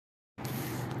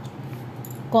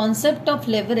Concept of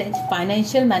leverage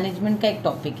financial management का एक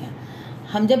topic है।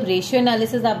 हम जब रेशियो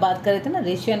एनालिसिस आप बात कर रहे थे ना,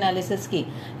 रेशियो एनालिसिस की,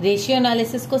 रेशियो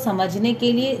एनालिसिस को समझने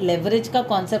के लिए लेवरेज का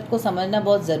कॉन्सेप्ट को समझना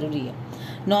बहुत ज़रूरी है।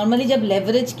 नॉर्मली जब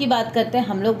लेवरेज की बात करते हैं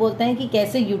हम लोग बोलते हैं कि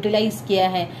कैसे यूटिलाइज किया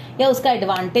है या उसका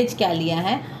एडवांटेज क्या लिया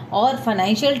है, और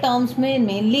फाइनेंशियल टर्म्स में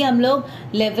मेनली हम लोग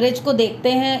लेवरेज को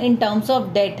देखते हैं इन टर्म्स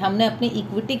ऑफ डेट। हमने अपनी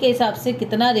इक्विटी के हिसाब से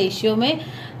कितना रेशियो में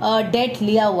डेट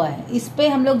लिया हुआ है, इस पे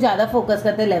हम लोग ज़्यादा फोकस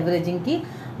करते हैं लेवरेजिंग की।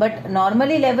 बट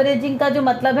नॉर्मली लेवरेजिंग का जो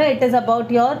मतलब है, it is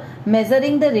about your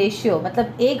measuring the ratio,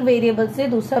 मतलब एक वेरिएबल से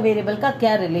दूसरा वेरिएबल का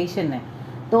क्या रिलेशन है,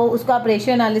 तो उसको आप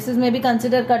रेशियो एनालिसिस में भी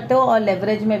कंसिडर करते हो और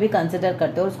लेवरेज में भी कंसिडर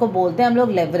करते हो, उसको बोलते हैं हम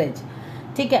लोग लेवरेज।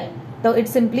 ठीक है, तो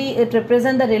it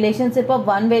represent the relationship of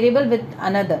one variable with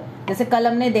another. जैसे कल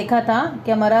हमने देखा था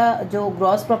कि हमारा जो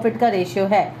ग्रॉस प्रॉफिट का रेशियो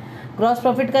है, ग्रॉस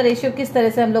प्रॉफिट का रेशियो किस तरह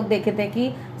से हम लोग देखे थे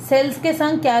कि सेल्स के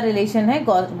संग क्या रिलेशन है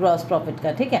ग्रॉस प्रॉफिट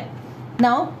का। ठीक है,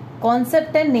 now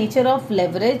concept and nature of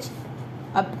leverage.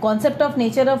 अब concept of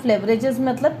nature of leverages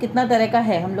मतलब कितना तरह का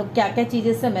है, हम लोग क्या क्या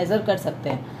चीजें से मेजर कर सकते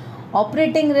हैं।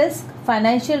 Operating risk,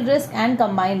 financial risk and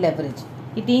combined leverage,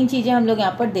 ये तीन चीजें हम लोग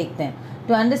यहाँ पर देखते हैं।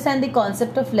 To understand the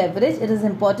concept of leverage it is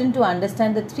important to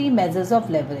understand the three measures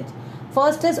of leverage.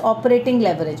 First is operating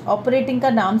leverage. Operating का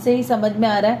नाम से ही समझ में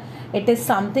आ रहा है, it is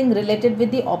something related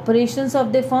with the operations of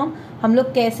the firm. हम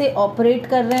लोग कैसे ऑपरेट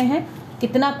कर रहे हैं,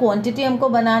 कितना क्वांटिटी हमको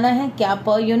बनाना है, क्या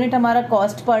पर यूनिट हमारा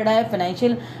कॉस्ट पड़ रहा है,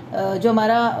 फाइनेंशियल जो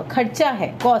हमारा खर्चा है,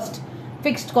 cost,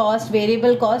 fixed cost,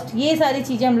 variable cost, ये सारी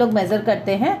चीजें हम लोग मेजर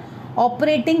करते हैं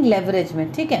ऑपरेटिंग लेवरेज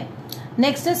में। ठीक है,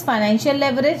 next is financial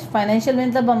leverage. Financial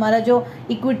मतलब हमारा जो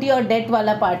इक्विटी और डेट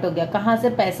वाला पार्ट हो गया, कहाँ से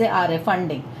पैसे आ रहे,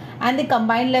 funding. And the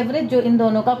combined leverage जो इन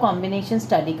दोनों का कॉम्बिनेशन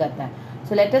स्टडी करता है।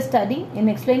 So let us study in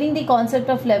explaining the concept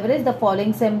of leverage the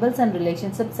following symbols and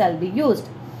relationship shall be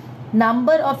used.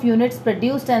 Number of units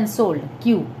produced and sold,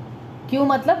 Q. Q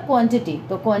मतलब quantity,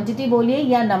 तो quantity बोलिए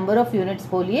या number of units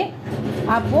बोलिए,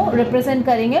 आप वो represent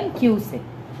करेंगे Q से।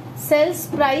 Sales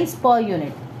price per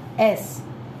unit, S.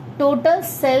 Total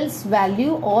sales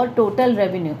value और total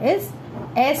revenue is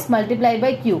S multiplied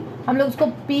by Q. हम लोग उसको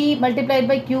पी मल्टीप्लाइड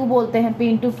बाई क्यू बोलते हैं, पी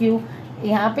इंटू क्यू।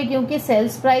 यहाँ पे क्योंकि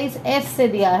सेल्स प्राइस एस से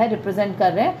दिया है, रिप्रेजेंट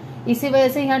कर रहे हैं, इसी वजह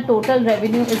से यहाँ total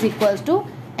revenue is equal to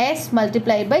S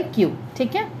multiplied by Q.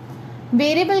 ठीक है,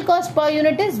 variable cost per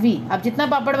unit is we. आप जितना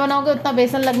पापड़ बनाओगे उतना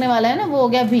बेसन लगने वाला है ना, वो हो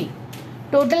गया we.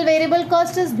 Total variable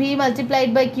cost is we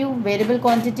multiplied by Q. Variable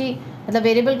quantity मतलब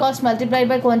variable cost multiplied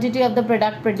by quantity of the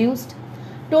product produced.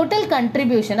 Total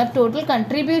contribution, अब टोटल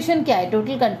कंट्रीब्यूशन क्या है,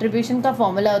 टोटल कंट्रीब्यूशन का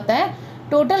फॉर्मूला होता है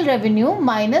total revenue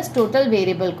minus total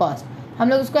variable cost. हम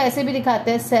लोग उसको ऐसे भी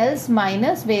दिखाते हैं, सेल्स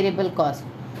माइनस वेरिएबल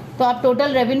कॉस्ट। तो आप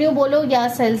टोटल रेवेन्यू बोलो या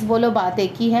सेल्स बोलो, बात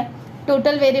एक ही है।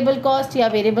 टोटल वेरिएबल कॉस्ट या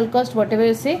वेरिएबल कॉस्ट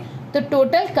व्हाटएवर से, तो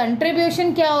टोटल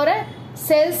कंट्रीब्यूशन क्या हो रहा है,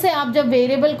 सेल्स से आप जब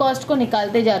वेरिएबल कॉस्ट को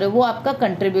निकालते जा रहे हो वो आपका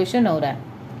कंट्रीब्यूशन हो रहा है।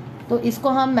 तो इसको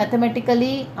हम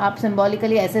मैथमेटिकली, आप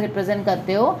सिंबॉलिकली ऐसे रिप्रेजेंट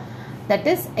करते हो, that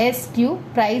is S Q,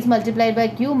 price multiplied by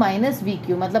Q minus we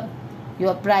Q, मतलब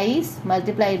योर प्राइस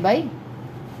मल्टीप्लाइड बाई,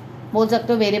 बोल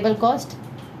सकते हो variable cost,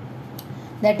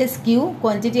 that is Q,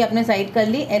 quantity आपने साइड कर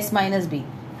ली, S minus B,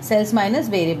 sales minus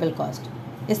variable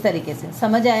cost. इस तरीके से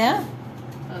समझ आया।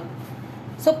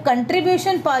 सो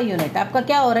कंट्रीब्यूशन पर यूनिट आपका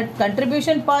क्या हो रहा है,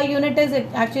 contribution per unit is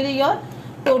actually your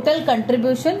total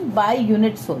contribution by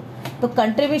unit sold. तो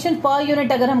कंट्रीब्यूशन पर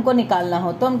यूनिट अगर हमको निकालना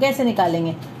हो तो हम कैसे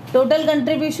निकालेंगे, total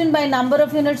contribution by number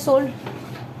of unit sold,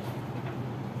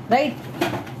 right.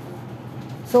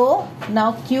 So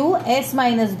now Q S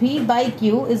minus B by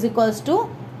Q is equals to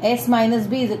S minus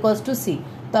B is equals to सी।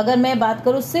 तो अगर मैं बात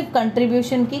करूं सिर्फ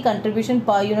कंट्रीब्यूशन की, contribution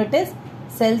per unit is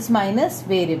sales minus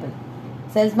variable,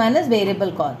 sales minus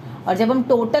variable cost. और जब हम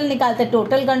टोटल निकालते हैं,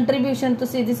 टोटल कंट्रीब्यूशन, तो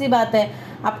सीधी सी बात है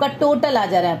आपका टोटल आ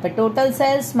जा रहा है यहाँ पे, total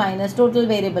sales minus total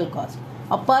variable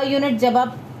cost. और पर यूनिट जब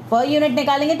आप पर यूनिट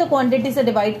निकालेंगे तो क्वांटिटी से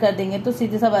डिवाइड कर देंगे, तो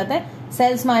सीधी सा बात है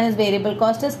sales minus variable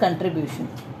cost is contribution.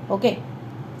 Okay,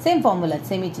 same formula,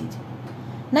 same ही चीज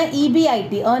ना।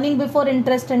 EBIT, earning before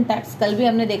interest and tax, कल भी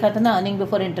हमने देखा था ना, earning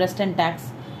before interest and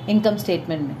tax income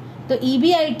statement में। तो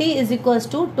EBIT is equals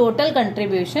to total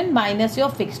contribution minus your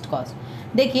fixed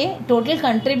cost. देखिए टोटल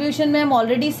कंट्रीब्यूशन में हम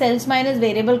already sales minus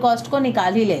variable cost को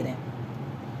निकाल ही ले रहे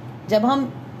हैं। जब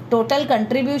हम टोटल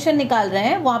कंट्रीब्यूशन निकाल रहे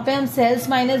हैं वहां पे हम सेल्स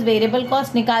माइनस वेरिएबल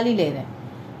कॉस्ट निकाल ही ले रहे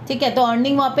हैं। ठीक है, तो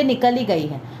अर्निंग वहां पे निकल ही गई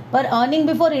है। पर earning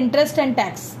before interest and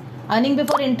tax, earning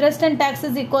before interest and tax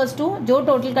is equals to जो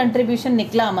टोटल कंट्रीब्यूशन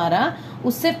निकला हमारा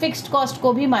उससे फिक्स्ड कॉस्ट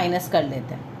को भी माइनस कर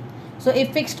लेते हैं। So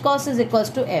if fixed cost is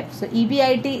equals to F, so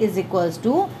EBIT is equals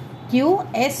to Q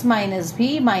S minus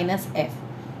B minus F.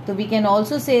 तो we can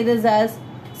also say this as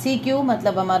C Q,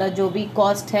 मतलब हमारा जो भी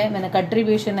कॉस्ट है, मैंने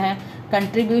कंट्रीब्यूशन है,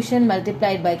 contribution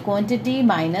multiplied by quantity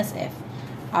minus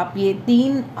F. आप ये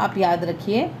 3 आप याद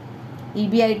रखिए,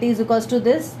 EBIT is equals to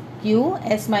this Q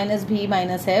S minus V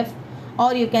minus F,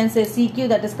 और you can say CQ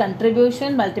that is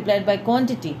contribution multiplied by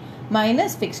quantity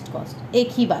minus fixed cost, एक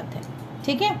ही बात है।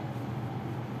 ठीक है,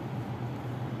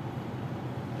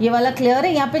 ये वाला क्लियर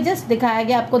है। यहाँ पे जस्ट दिखाया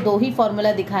गया आपको 2 ही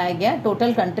फॉर्मूला दिखाया गया,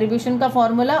 टोटल कंट्रीब्यूशन का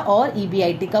फॉर्मूला और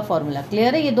EBIT का फॉर्मूला।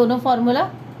 क्लियर है ये दोनों फॉर्मूला?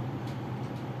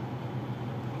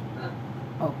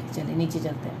 ओके, चलिए नीचे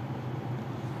चलते हैं।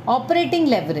 ऑपरेटिंग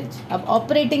लेवरेज, अब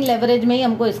ऑपरेटिंग लेवरेज में ही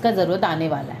हमको इसका जरूरत आने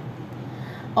वाला है।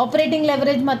 ऑपरेटिंग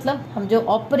लेवरेज मतलब हम जो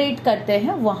ऑपरेट करते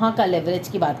हैं वहाँ का लेवरेज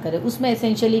की बात करें, उसमें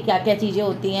एसेंशियली क्या क्या चीज़ें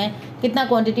होती हैं, कितना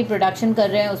क्वांटिटी प्रोडक्शन कर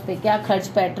रहे हैं, उस पर क्या खर्च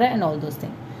पैट रहा है and all those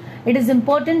thing. It is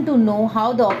important to know how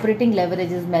the operating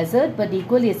leverage is measured, but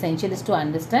equally essential is to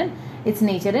understand its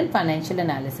nature in financial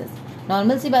analysis.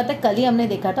 Normal सी बात है, कल ही हमने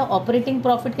देखा था ऑपरेटिंग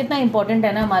प्रॉफिट कितना इंपॉर्टेंट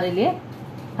है ना हमारे लिए।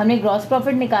 हमने ग्रॉस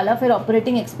प्रॉफिट निकाला, फिर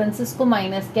ऑपरेटिंग एक्सपेंसेस को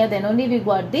माइनस किया, then only we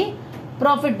got the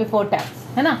profit before tax,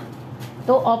 है ना।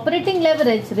 तो operating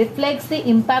leverage reflects the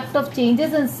impact of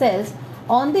changes in sales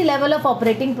on the level of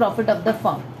operating profit of the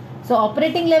firm. So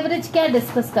operating leverage क्या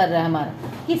discuss कर रहा है हमारा,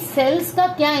 कि सेल्स का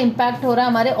क्या इम्पैक्ट हो रहा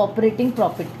है हमारे ऑपरेटिंग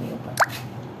प्रॉफिट के ऊपर,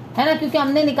 है ना। क्योंकि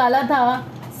हमने निकाला था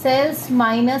sales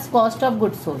minus cost of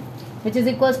goods sold which is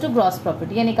equals to gross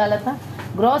profit, ये निकाला था।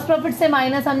 ग्रॉस प्रॉफिट से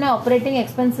माइनस हमने ऑपरेटिंग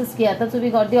एक्सपेंसेस किया था, so we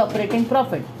got the operating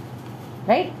profit,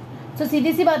 right. So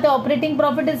सीधी सी बात है, operating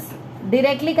profit is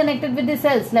directly connected with the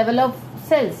sales, level of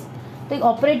sales. तो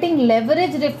operating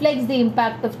leverage reflects the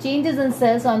impact of changes in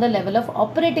sales on the level of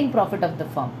operating profit of the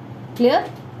firm. Clear?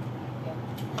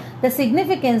 The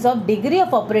significance of degree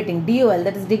of operating DOL,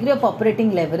 that is degree of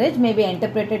operating leverage, may be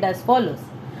interpreted as follows.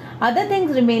 Other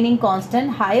things remaining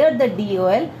constant, higher the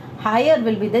DOL, higher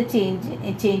will be the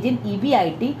change in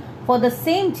EBIT for the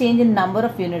same change in number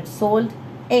of units sold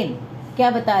in. क्या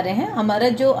बता रहे हैं, हमारा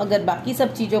जो अगर बाकी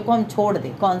सब चीजों को हम छोड़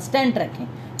दें, कांस्टेंट रखें,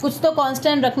 कुछ तो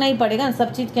कांस्टेंट रखना ही पड़ेगा ना,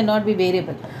 सब चीज कैन नॉट बी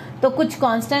वेरिएबल, तो कुछ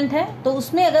कांस्टेंट है, तो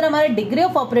उसमें अगर हमारा degree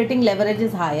of operating leverage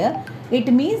is higher, it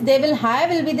means they will high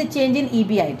will be the change in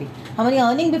EBIT। हमारी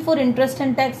earning before interest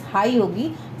and tax high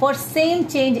होगी for same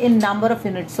change in number of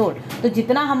unit sold. तो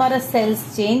जितना हमारा sales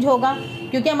change होगा,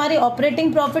 क्योंकि हमारी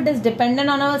operating profit is dependent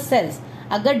on our sales,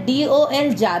 अगर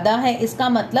DOL ज्यादा है इसका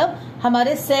मतलब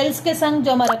हमारे सेल्स के संग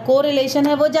जो हमारा कोरिलेशन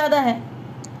है वो ज्यादा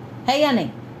है या नहीं।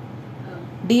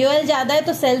 DOL ज्यादा है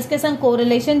तो सेल्स के संग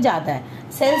कोरिलेशन ज्यादा है,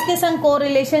 सेल्स के संग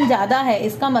कोरिलेशन ज्यादा है,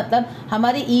 इसका मतलब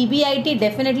हमारी EBIT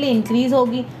डेफिनेटली इंक्रीज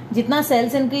होगी, जितना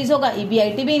सेल्स इंक्रीज होगा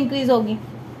EBIT भी इंक्रीज होगी,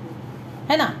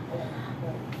 है ना।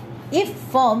 If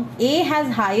firm A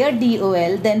has higher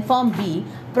DOL than firm B,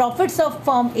 profits of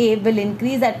firm A will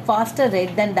increase at faster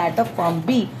rate than that of firm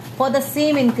B for the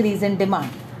same increase in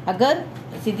demand। अगर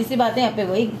सीधी सी बात है, यहाँ पे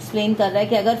वही एक्सप्लेन कर रहा है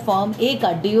कि अगर फर्म A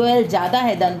का DOL ज्यादा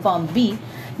है then firm B,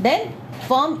 then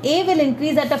firm A will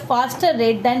increase at a faster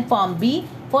rate than firm B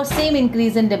for same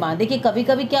increase in demand। देखिए कभी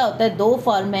कभी क्या होता है, 2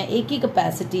 फर्म है, एक ही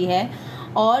कैपेसिटी है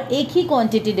और एक ही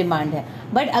क्वांटिटी डिमांड है,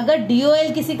 बट अगर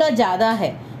DOL किसी का ज्यादा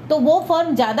है तो वो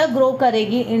फर्म ज्यादा ग्रो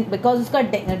करेगी बिकॉज उसका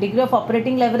डिग्री ऑफ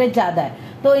ऑपरेटिंग लेवरेज ज्यादा है,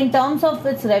 तो in terms of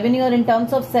its revenue और इन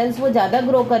टर्म्स ऑफ सेल्स वो ज्यादा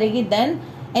ग्रो करेगी देन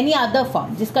एनी अदर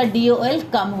फर्म जिसका DOL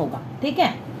कम होगा, ठीक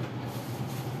है।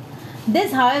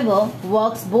 This, however,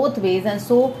 works both ways, and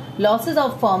so losses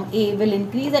of firm A will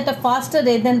increase at a faster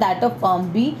rate than that of firm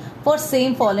B for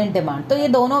same fall in demand। तो ये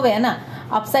दोनों वे है ना,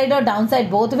 अपसाइड और डाउनसाइड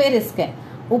बोथ वे रिस्क है।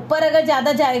 ऊपर अगर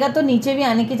ज्यादा जाएगा तो नीचे भी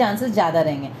आने के चांसेस ज्यादा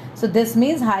रहेंगे। So this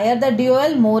means higher the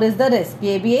DOL more is the risk,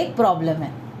 ये भी एक प्रॉब्लम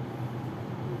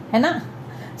है ना।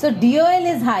 So DOL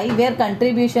is high where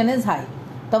contribution is high,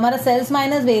 तो हमारा सेल्स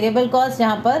माइनस वेरिएबल कॉस्ट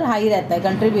जहाँ पर हाई रहता है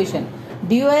कंट्रीब्यूशन,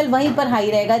 DOL वहीं पर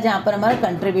हाई रहेगा जहां पर हमारा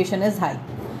contribution is high.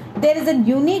 There is a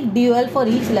unique DOL for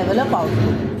each level of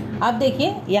output. अब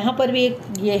देखिए यहाँ पर भी एक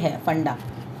ये है फंडा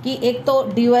कि एक तो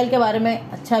DOL के बारे में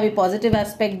अच्छा भी पॉजिटिव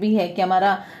एस्पेक्ट भी है कि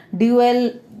हमारा DOL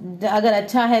अगर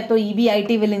अच्छा है तो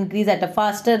EBIT will increase at a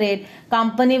faster rate,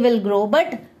 company will grow,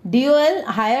 but DOL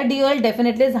higher DOL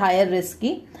definitely is higher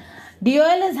risky.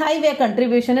 DOL is high where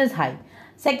contribution is high.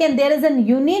 Second, there is an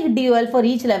unique DOL for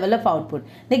each level of output.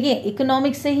 देखिए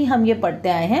economics से ही हम ये पढ़ते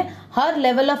आए हैं, हर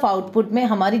level of output में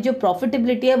हमारी जो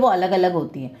प्रॉफिटेबिलिटी है वो अलग अलग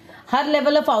होती है। हर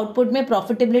लेवल ऑफ आउटपुट में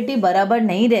प्रॉफिटेबिलिटी बराबर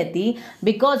नहीं रहती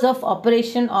because of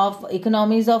operation of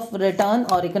economies of return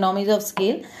और economies of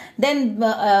scale. Then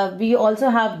we also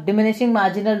have diminishing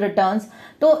marginal returns.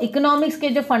 तो इकोनॉमिक्स के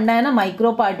जो फंडा है ना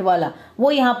माइक्रो पार्ट वाला,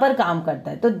 वो यहाँ पर काम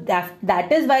करता है। तो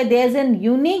that is why there is an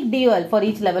unique DOL for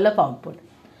each level of output.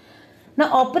 Now,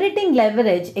 operating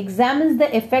leverage examines the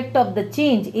effect of the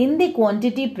change in the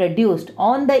quantity produced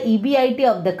on the EBIT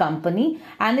of the company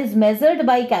and is measured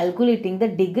by calculating the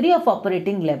degree of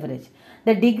operating leverage.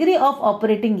 The degree of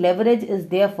operating leverage is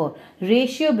therefore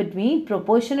ratio between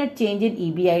proportionate change in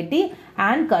EBIT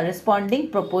and corresponding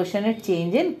proportionate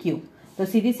change in Q. तो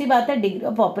सीधी सी बात है, degree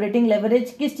of operating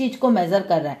leverage किस चीज को major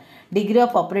कर रहा है? Degree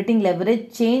of operating leverage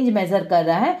change measure कर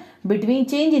रहा है between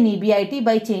change in EBIT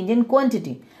by change in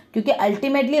quantity, क्योंकि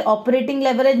अल्टीमेटली ऑपरेटिंग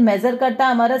लेवरेज मेजर करता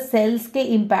है हमारा सेल्स के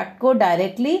इम्पैक्ट को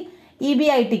डायरेक्टली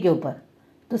ईबीआईटी के ऊपर.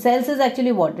 तो sales is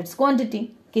actually what? Its quantity.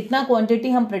 कितना क्वांटिटी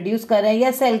हम प्रोड्यूस कर रहे हैं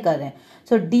या सेल कर रहे हैं.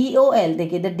 सो DOL,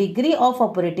 देखिए, the degree of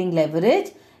operating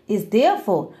leverage is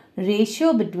therefore ratio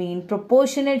between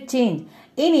proportionate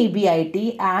change in EBIT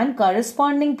and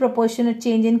corresponding proportionate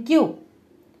change in Q.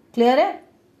 Clear है?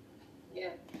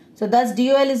 Yeah. So thus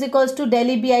DOL is equals to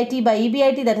del EBIT by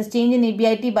EBIT, that is change in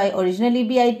EBIT by original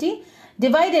EBIT,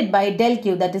 divided by del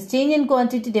Q, that is change in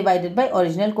quantity divided by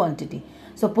original quantity.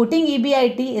 So putting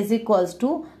EBIT is equals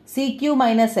to CQ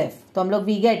minus F. तो हम लोग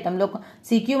हम लोग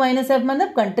CQ minus F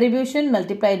मतलब contribution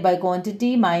multiplied by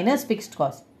quantity minus fixed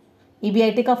cost.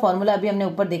 EBIT का formula अभी हमने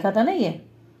ऊपर देखा था ना, ये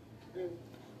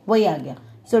वही आ गया.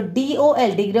 So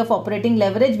DOL, degree of operating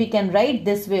leverage, we can write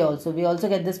this way also. We also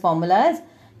get this formula as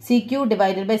CQ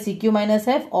divided by CQ minus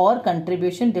F और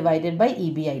contribution divided by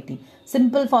EBIT.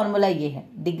 Simple formula ये है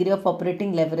डिग्री ऑफ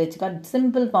ऑपरेटिंग लेवरेज का.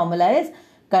 Simple formula is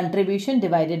contribution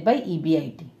divided by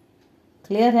EBIT.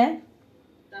 Clear है?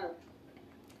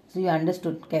 So you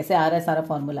understood कैसे आ रहा है सारा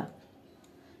formula.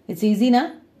 It's easy ना?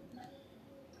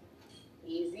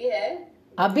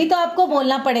 अभी तो आपको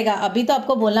बोलना पड़ेगा,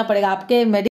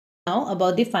 आपके now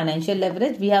about the financial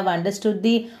leverage. We have understood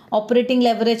the operating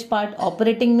leverage part.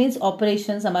 Operating means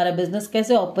operations, हमारा business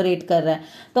कैसे operate कर रहा है.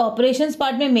 तो operations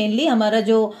part में mainly हमारा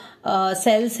जो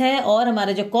sales है और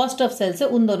हमारा जो cost of sales है,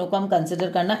 उन दोनों को हम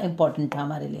consider करना important था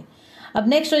हमारे लिए. अब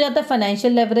नेक्स्ट हो जाता है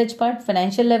financial leverage part.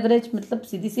 Financial leverage मतलब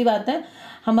सीधी सी बात है,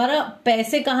 हमारा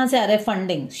पैसे कहाँ से आ रहे हैं?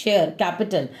 Funding, share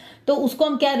capital. तो उसको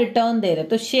हम क्या रिटर्न दे रहे हैं.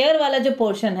 तो शेयर वाला जो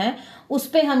पोर्शन है उस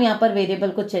पे हम यहाँ पर वेरिएबल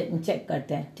को चेक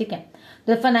करते हैं. ठीक है.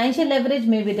 The financial leverage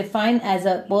may be defined as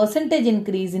a percentage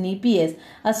increase in EPS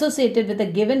associated with a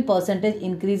given percentage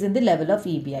increase in the level of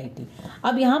EBIT.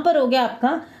 अब यहाँ पर हो गया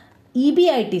आपका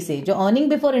EBIT से जो earning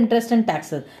before interest and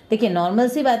taxes. देखिए नॉर्मल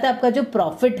सी बात है, आपका जो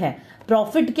प्रॉफिट है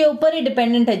प्रॉफिट के ऊपर ही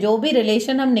डिपेंडेंट है. जो भी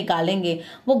रिलेशन हम निकालेंगे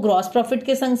वो ग्रॉस प्रॉफिट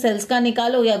के संग सेल्स का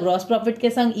निकालो या ग्रॉस प्रॉफिट के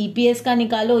संग EPS का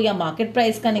निकालो या मार्केट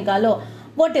प्राइस का निकालो,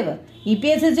 वॉट एवर.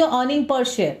 EPS इज जो अर्निंग पर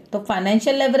शेयर. तो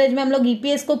फाइनेंशियल लेवरेज में हम लोग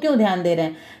EPS को क्यों ध्यान दे रहे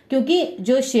हैं? क्योंकि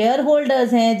जो शेयर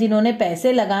होल्डर्स हैं जिन्होंने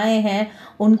पैसे लगाए हैं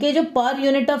उनके जो पर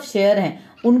यूनिट ऑफ शेयर हैं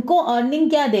उनको अर्निंग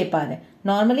क्या दे पा रहे हैं.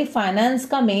 नॉर्मली फाइनेंस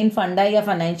का मेन फंडा या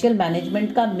फाइनेंशियल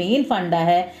मैनेजमेंट का मेन फंडा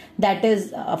है, that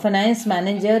is finance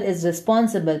manager is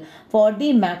responsible for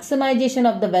the maximization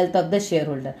of the wealth of the share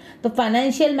holder. तो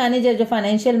फाइनेंशियल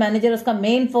मैनेजर उसका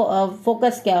मेन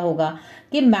फोकस क्या होगा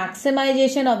कि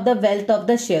maximization of the wealth of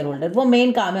the share holder, वो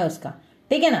main काम है उसका.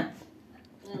 ठीक है ना.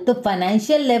 तो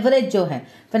फाइनेंशियल लेवरेज जो है,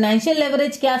 फाइनेंशियल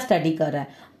लेवरेज क्या स्टडी कर रहा है?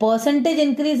 Percentage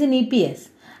increase in EPS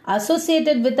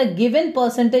associated with a given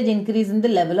percentage increase in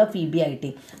the level of EBIT.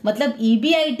 मतलब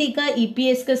EBIT का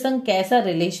EPS के संग कैसा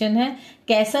रिलेशन है,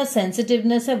 कैसा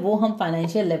सेंसिटिवनेस है, वो हम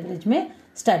फाइनेंशियल लेवरेज में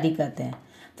स्टडी करते हैं.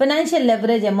 Financial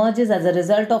leverage emerges as a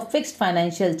result of fixed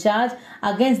financial charge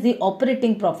against the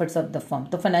operating profits of the firm.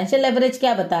 तो financial leverage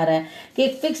क्या बता रहा है कि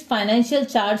एक fixed financial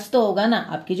charge तो होगा ना,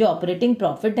 आपकी जो operating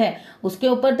profit है उसके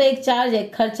ऊपर तो एक चार्ज है,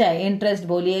 खर्चा है, इंटरेस्ट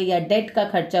बोलिए या डेट का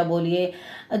खर्चा बोलिए,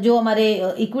 जो हमारे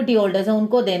इक्विटी होल्डर्स हैं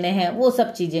उनको देने हैं, वो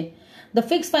सब चीजें. The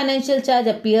fixed financial charge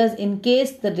appears in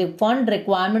case the fund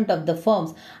requirement of the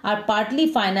firms are partly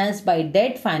financed by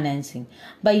debt financing.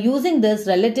 By using this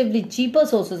relatively cheaper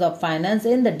sources of finance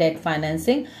in the debt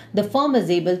financing, the firm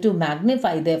is able to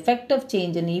magnify the effect of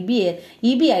change in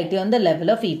EBIT on the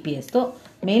level of EPS. तो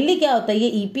mainly क्या होता है, ये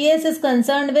EPS is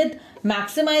concerned with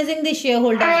maximizing the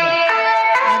shareholder wealth.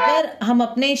 अगर हम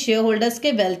अपने share holders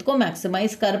के wealth को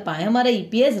मैक्सिमाइज कर पाए, हमारा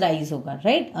EPS राइज होगा,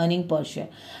 राइट, अर्निंग पर शेयर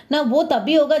ना. वो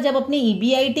तभी होगा जब अपनी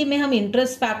EBIT में हम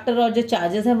इंटरेस्ट फैक्टर और जो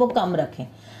चार्जेस हैं वो कम रखें.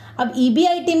 अब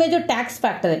EBIT में जो टैक्स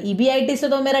फैक्टर है, EBIT से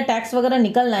तो मेरा टैक्स वगैरह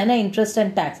निकलना है ना, इंटरेस्ट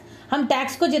एंड टैक्स. हम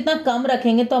टैक्स को जितना कम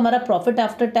रखेंगे तो हमारा प्रॉफिट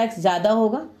आफ्टर टैक्स ज्यादा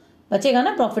होगा, बचेगा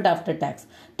ना प्रॉफिट आफ्टर टैक्स.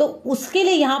 तो उसके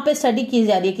लिए यहाँ पे स्टडी की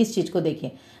जा रही है. किस चीज को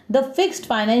देखिए, The fixed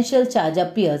financial charge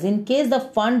appears in case the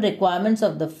fund requirements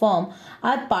of the firm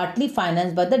are partly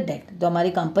financed by the debt. तो हमारी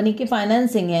कंपनी की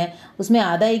फाइनेंसिंग है उसमें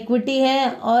आधा इक्विटी है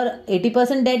और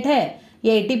 80% डेट है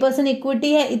या 80%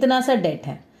 इक्विटी है, इतना सा डेट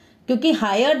है. क्योंकि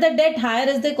higher the date higher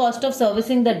is the cost of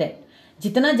servicing the date.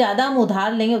 जितना ज्यादा हम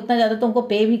उधार लेंगे उतना ज्यादा तो हमको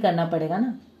पे भी करना पड़ेगा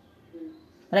ना,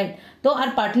 राइट। तो are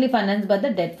partly finance by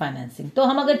the debt financing. तो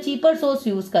हम अगर चीपर सोर्स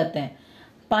यूज करते हैं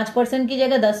 5% की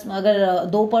जगह 10, अगर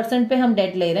 2% पे हम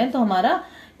डेट ले रहे हैं तो हमारा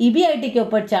ईबीआईटी के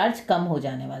ऊपर चार्ज कम हो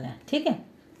जाने वाला है, ठीक है।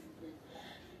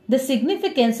 The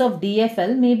significance of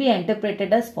DFL may be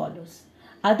interpreted as follows.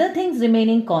 Other things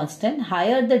remaining constant,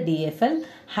 higher the DFL,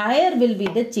 higher will be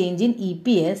the change in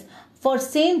EPS for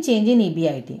same change in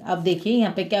EBIT। अब देखिए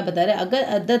यहाँ पे क्या बता रहे हैं, अगर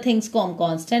other things को हम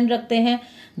constant रखते हैं,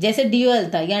 जैसे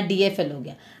DOL था यहाँ DFL हो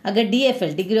गया, अगर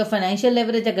DFL degree of financial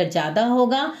leverage अगर ज्यादा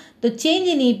होगा तो change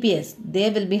in EPS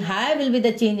there will be higher will be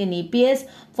the change in EPS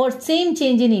for same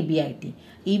change in EBIT।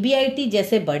 EBIT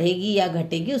जैसे बढ़ेगी या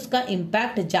घटेगी उसका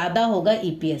इम्पैक्ट ज्यादा होगा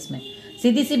EPS में।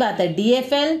 सीधी सी बात है,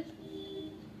 DFL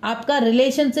आपका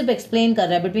रिलेशनशिप एक्सप्लेन कर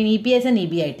रहा है बिटवीन ईपीएस एंड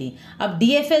ईबीआईटी। अब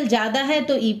डीएफएल ज्यादा है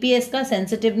तो ईपीएस का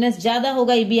सेंसिटिवनेस ज्यादा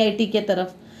होगा ईबीआईटी के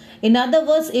तरफ। In other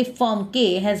words, if form के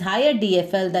has higher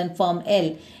DFL then form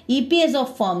L, EPS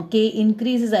of form के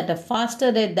increases eight a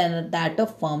faster rate then that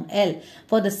of form L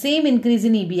for the same increase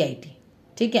in EBIT,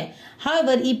 ठीक है।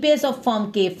 However, EPS of firm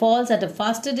K falls at a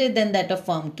faster rate than that of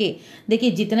firm K।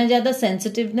 देखिए जितना ज्यादा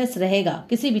sensitiveness रहेगा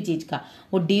किसी भी चीज का,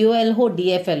 वो DOL हो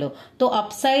DFL हो, तो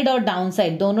अपसाइड और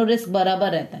डाउनसाइड दोनों रिस्क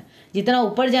बराबर रहता है। जितना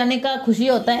ऊपर जाने का खुशी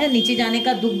होता है, नीचे जाने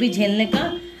का दुख भी झेलने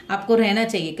का आपको रहना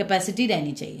चाहिए, कैपेसिटी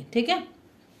रहनी चाहिए, ठीक है।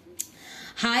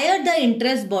 Higher the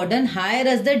interest burden higher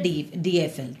is the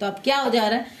DFL। तो अब क्या हो जा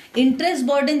रहा है, इंटरेस्ट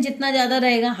बर्डन जितना ज्यादा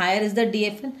रहेगा higher is the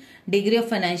DFL, degree of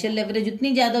financial leverage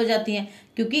उतनी ज्यादा हो जाती है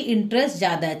क्योंकि इंटरेस्ट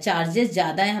ज्यादा है, चार्जेस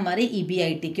ज्यादा है हमारे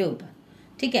ईबीआईटी के ऊपर,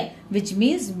 ठीक है। Which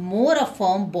means more a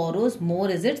firm borrows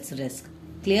more is its risk.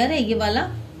 Clear है ये वाला।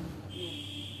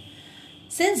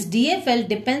 Since DFL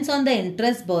depends on the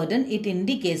interest burden, it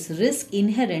indicates risk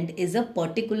inherent in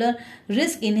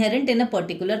a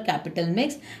particular capital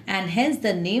mix and hence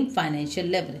the name financial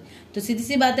leverage। तो सीधी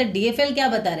सी बात है, DFL क्या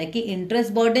बता रहा है कि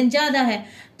इंटरेस्ट बर्डन ज्यादा है,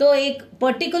 तो एक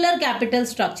पर्टिकुलर कैपिटल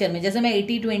स्ट्रक्चर में, जैसे मैं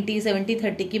 80-20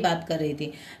 70-30 की बात कर रही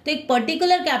थी, तो एक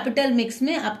पर्टिकुलर कैपिटल मिक्स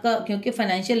में आपका क्योंकि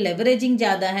फाइनेंशियल लेवरेजिंग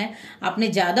ज्यादा है, आपने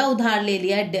ज्यादा उधार ले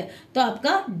लिया है, तो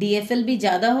आपका DFL भी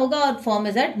ज्यादा होगा और firm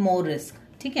is eight more risk,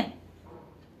 ठीक है।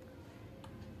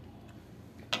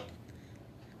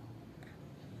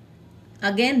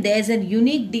 Again there is a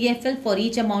unique DFL for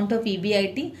each amount of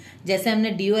EBIT। जैसे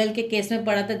हमने DOL के केस में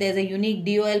पढ़ा था, there is a unique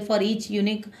DOL for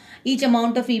each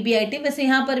amount of EBIT, वैसे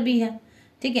यहाँ पर भी है,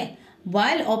 ठीक है।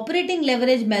 While operating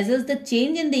leverage measures the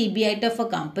change in the EBIT of a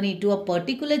company to a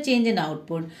particular change in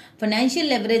output,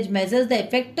 financial leverage measures the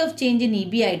effect of change in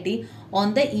EBIT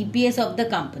on the EPS of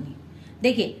the company।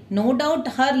 देखिए no doubt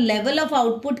हर level of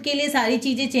output के लिए सारी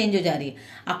चीजें change हो जा रही है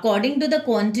अकॉर्डिंग टू द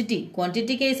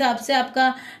क्वांटिटी के हिसाब से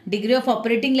आपका डिग्री ऑफ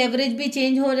ऑपरेटिंग लेवरेज भी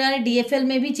चेंज हो रहा है, डीएफएल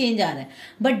में भी चेंज आ रहा है,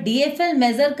 बट डीएफएल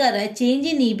मेजर कर रहा है change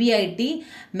in EBIT,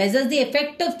 measures the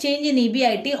effect of change in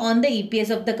EBIT on the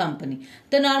EPS of the company.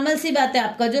 तो नॉर्मल सी बात है,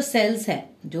 आपका जो सेल्स है,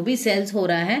 जो भी सेल्स हो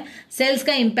रहा है, सेल्स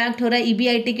का इम्पैक्ट हो रहा है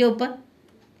ईबीआईटी के ऊपर,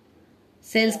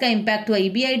 सेल्स का इम्पैक्ट हुआ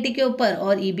ईबीआईटी के ऊपर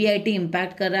और ईबीआईटी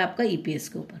इम्पैक्ट कर रहा है आपका ईपीएस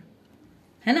के ऊपर,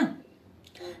 है ना।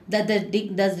 The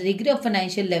degree of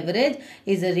financial leverage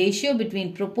is a ratio between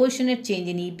proportionate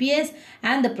change in EPS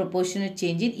and the proportionate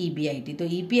change in EBIT। तो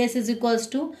EPS is equals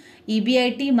to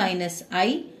EBIT minus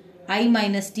I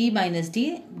minus T minus D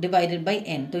divided by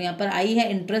N। तो यहाँ पर I है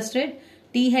interest rate,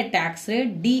 T है tax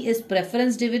rate, D is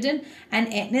preference dividend and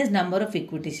N is number of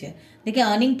equity share. देखिए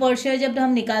earning per share जब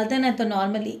हम निकालते हैं ना, तो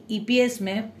नॉर्मली EPS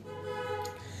में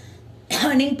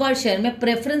अर्निंग पर शेयर में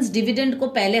प्रेफरेंस डिविडेंड को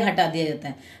पहले हटा दिया जाता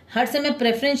है। हर समय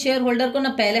प्रेफरेंस शेयर होल्डर को ना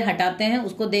पहले हटाते हैं,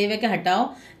 उसको दे हुए के हटाओ,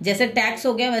 जैसे टैक्स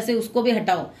हो गया वैसे उसको भी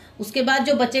हटाओ, उसके बाद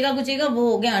जो बचेगा कुचेगा वो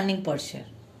हो गया अर्निंग पर शेयर,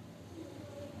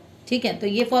 ठीक है। तो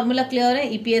ये फॉर्मूला क्लियर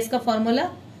है, ईपीएस का formula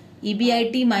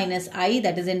EBIT minus I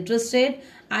that is interest rate,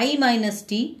 I minus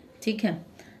T, ठीक है,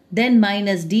 then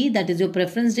minus D that is your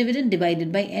preference dividend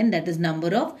divided by N that is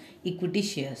number of equity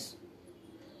shares.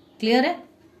 Clear है,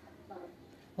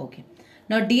 okay.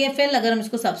 Now DFL अगर हम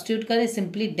इसको substitute करें,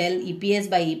 simply del EPS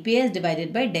by EPS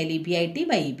divided by del EBIT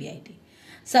by EBIT।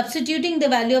 Substituting the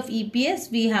value of EPS,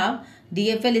 we have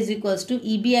DFL is equals to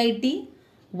EBIT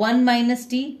 1 minus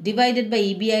T divided by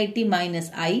EBIT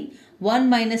minus I 1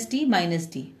 minus T minus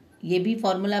D। ये भी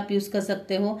formula आप use कर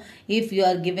सकते हो। If you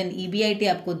are given EBIT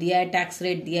आपको दिया है, tax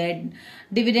rate दिया है,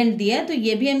 डिविडेंड दिया है, तो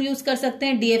ये भी हम यूज कर सकते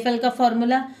हैं। DFL का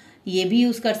फॉर्मूला ये भी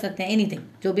यूज कर सकते हैं, एनीथिंग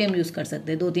जो भी हम यूज कर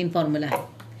सकते हैं, 2-3 फॉर्मूला है।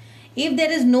 If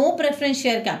there is no preference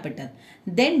share capital,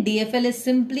 then DFL is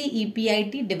simply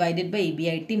EPIT divided by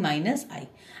EBIT minus I।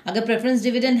 अगर प्रेफरेंस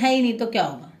डिविडेंड है ही नहीं तो क्या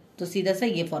होगा, तो सीधा सा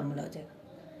ये फॉर्मूला हो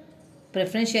जाएगा।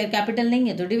 प्रेफरेंस शेयर कैपिटल नहीं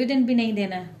है तो डिविडेंड भी नहीं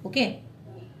देना है, okay.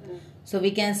 So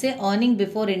we can say earning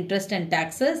before interest and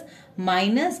taxes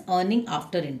minus earning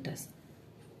after interest.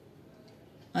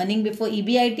 Earning before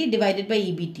EBIT divided by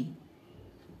EBT.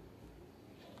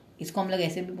 इसको हम लोग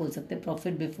ऐसे भी बोल सकते हैं,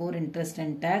 profit before interest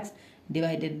and tax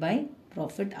divided by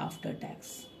profit after tax.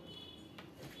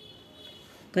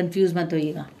 Confuse मत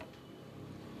होइएगा.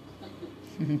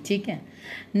 ठीक है.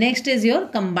 Next is your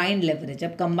combined leverage.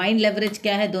 अब कंबाइंड लेवरेज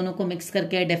क्या है? दोनों को मिक्स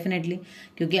करके है डेफिनेटली,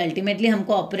 क्योंकि अल्टीमेटली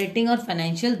हमको ऑपरेटिंग और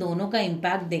फाइनेंशियल दोनों का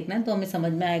इम्पैक्ट देखना है, तो हमें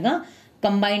समझ में आएगा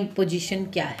कंबाइंड पोजीशन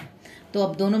क्या है. तो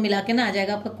अब दोनों मिला के ना आ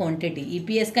जाएगा आपका क्वांटिटी.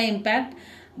 ईपीएस का इम्पैक्ट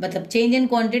मतलब चेंज इन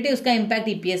क्वांटिटी, उसका इम्पैक्ट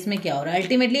ईपीएस में क्या हो रहा है.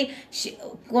 अल्टीमेटली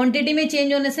क्वांटिटी में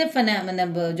चेंज होने से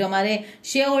मतलब जो हमारे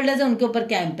शेयर होल्डर्स है उनके ऊपर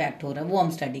क्या इम्पैक्ट हो रहा है वो हम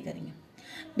स्टडी करेंगे.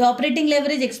 The operating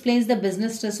leverage explains the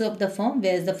business risk of the firm,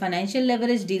 whereas the financial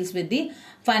leverage deals with the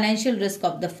financial risk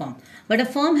of the firm. But a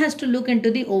firm has to look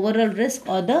into the overall risk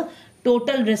or the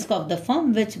total risk of the firm,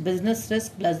 which business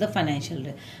risk plus the financial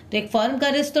risk. तो एक firm का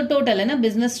risk तो total है ना,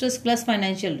 business risk plus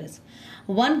financial risk.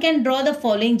 One can draw the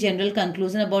following general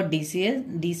conclusion about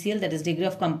DCL, that is degree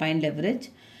of combined leverage.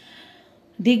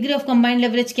 Degree of combined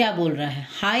leverage क्या बोल रहा है?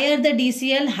 Higher the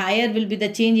DCL, higher will be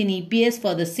the change in EPS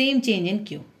for the same change in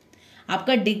Q.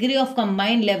 आपका degree of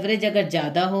combined leverage अगर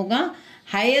ज्यादा होगा,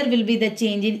 higher will be the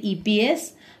change in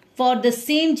EPS for the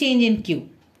same change in Q.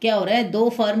 क्या हो रहा है? दो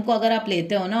firm को अगर आप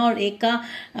लेते हो ना और एक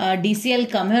का डीसीएल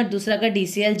कम है और दूसरा का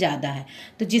डीसीएल ज्यादा है,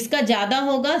 तो जिसका ज्यादा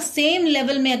होगा सेम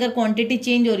लेवल में अगर क्वांटिटी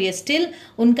चेंज हो रही है स्टिल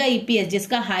उनका ईपीएस,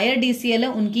 जिसका हायर डीसीएल है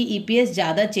उनकी ईपीएस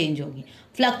ज्यादा चेंज होगी,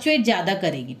 फ्लक्चुएट ज्यादा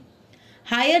करेगी.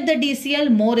 Higher the DCL,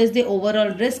 more is the overall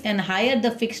risk, and higher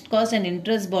the fixed cost and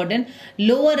interest burden,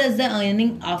 lower is the earning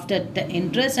after the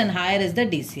interest and higher is the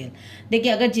DCL.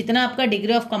 देखिए, अगर जितना आपका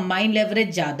degree of combined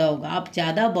leverage ज्यादा होगा, आप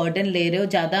ज्यादा burden ले रहे हो,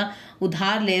 ज्यादा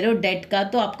उधार ले रहे हो डेट का,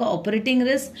 तो आपका ऑपरेटिंग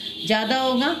रिस्क ज्यादा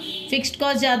होगा, फिक्स्ड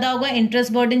कॉस्ट ज्यादा होगा,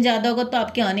 इंटरेस्ट बर्डन ज्यादा होगा, तो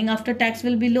आपकी earning after tax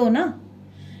will be low ना.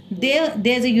 There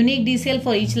is a unique DCL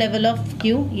for each level of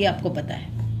Q, ये आपको पता है.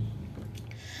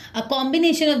 A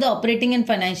combination of the operating and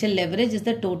financial leverage is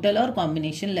the total or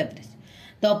combination leverage.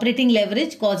 The operating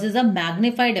leverage causes a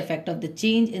magnified effect of the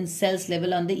change in sales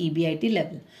level on the EBIT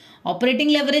level.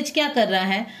 Operating leverage क्या कर रहा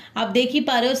है? आप देख ही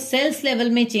पा रहे हो sales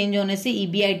level में चेंज होने से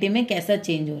EBIT में कैसा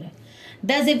चेंज हो रहा है.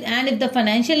 Thus, if the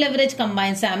financial leverage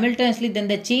combines simultaneously,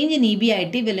 then the change in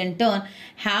EBIT will in turn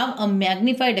have a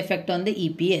magnified effect on the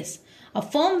EPS. A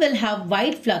firm will have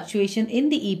wide fluctuation in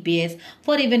the EPS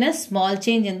for even a small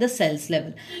change in the sales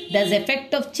level. The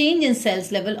effect of change in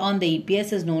sales level on the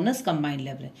EPS is known as combined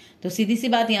leverage. तो सीधी सी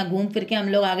बात, यहाँ घूम फिर के हम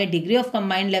लोग आ गए डिग्री ऑफ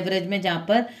कंबाइंड लेवरेज में, जहां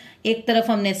पर एक तरफ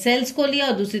हमने सेल्स को लिया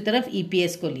और दूसरी तरफ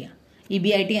EPS को लिया.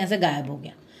 EBIT यहाँ से गायब हो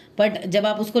गया. बट जब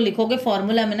आप उसको लिखोगे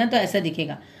फॉर्मूला में ना, तो ऐसा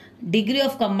दिखेगा, degree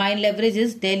of combined leverage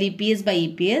is del EPS by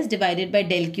EPS divided by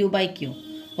del Q by Q.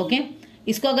 Okay,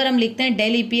 इसको अगर हम लिखते हैं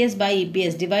del EPS by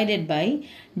EPS divided by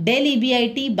del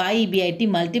EBIT by EBIT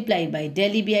multiplied by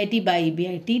del EBIT by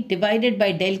EBIT divided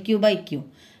by del Q by Q.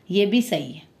 ये भी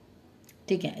सही है,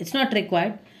 ठीक है, इट्स नॉट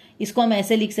रिक्वायर्ड. इसको हम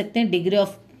ऐसे लिख सकते हैं, degree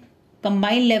of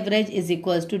combined leverage is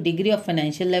equals two degree of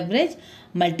financial leverage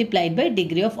multiplied by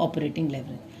degree of operating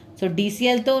leverage. So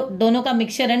DCL तो दोनों का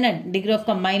मिक्सचर है ना, degree of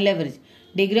combined leverage,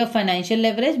 degree of financial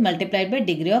leverage multiplied by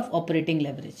degree of operating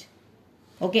leverage.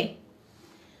 Okay,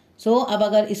 सो अब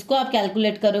अगर इसको आप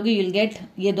calculate करोगे, यूल गेट,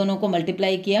 ये दोनों को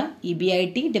मल्टीप्लाई किया,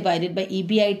 EBIT divided by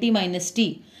EBIT minus T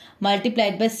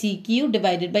multiplied by CQ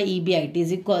divided by EBIT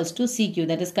is equals to CQ,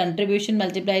 that is contribution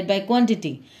multiplied by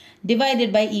quantity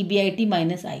divided by EBIT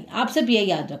minus I. आप सब ये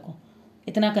याद रखो,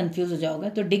 इतना कंफ्यूज हो जाओगे.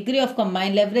 तो degree of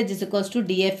combined leverage is equals to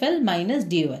DFL minus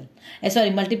DOL, sorry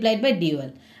multiplied by DOL.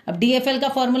 अब DFL का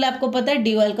फॉर्मूला आपको पता है,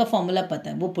 DOL का फॉर्मूला पता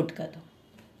है, वो पुट कर दो.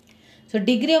 So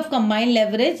degree of combined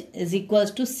leverage is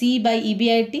equals to C by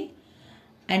EBIT,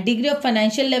 and degree of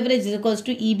financial leverage is equals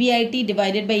to EBIT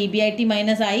divided by EBIT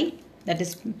minus I, that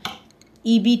is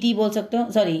EBT बोल सकते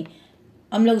हो, sorry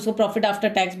हम लोग उसको प्रॉफिट आफ्टर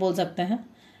टैक्स बोल सकते हैं.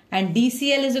 And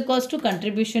DCL is equals to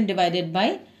contribution divided by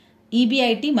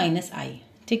EBIT minus I.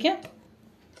 ठीक है.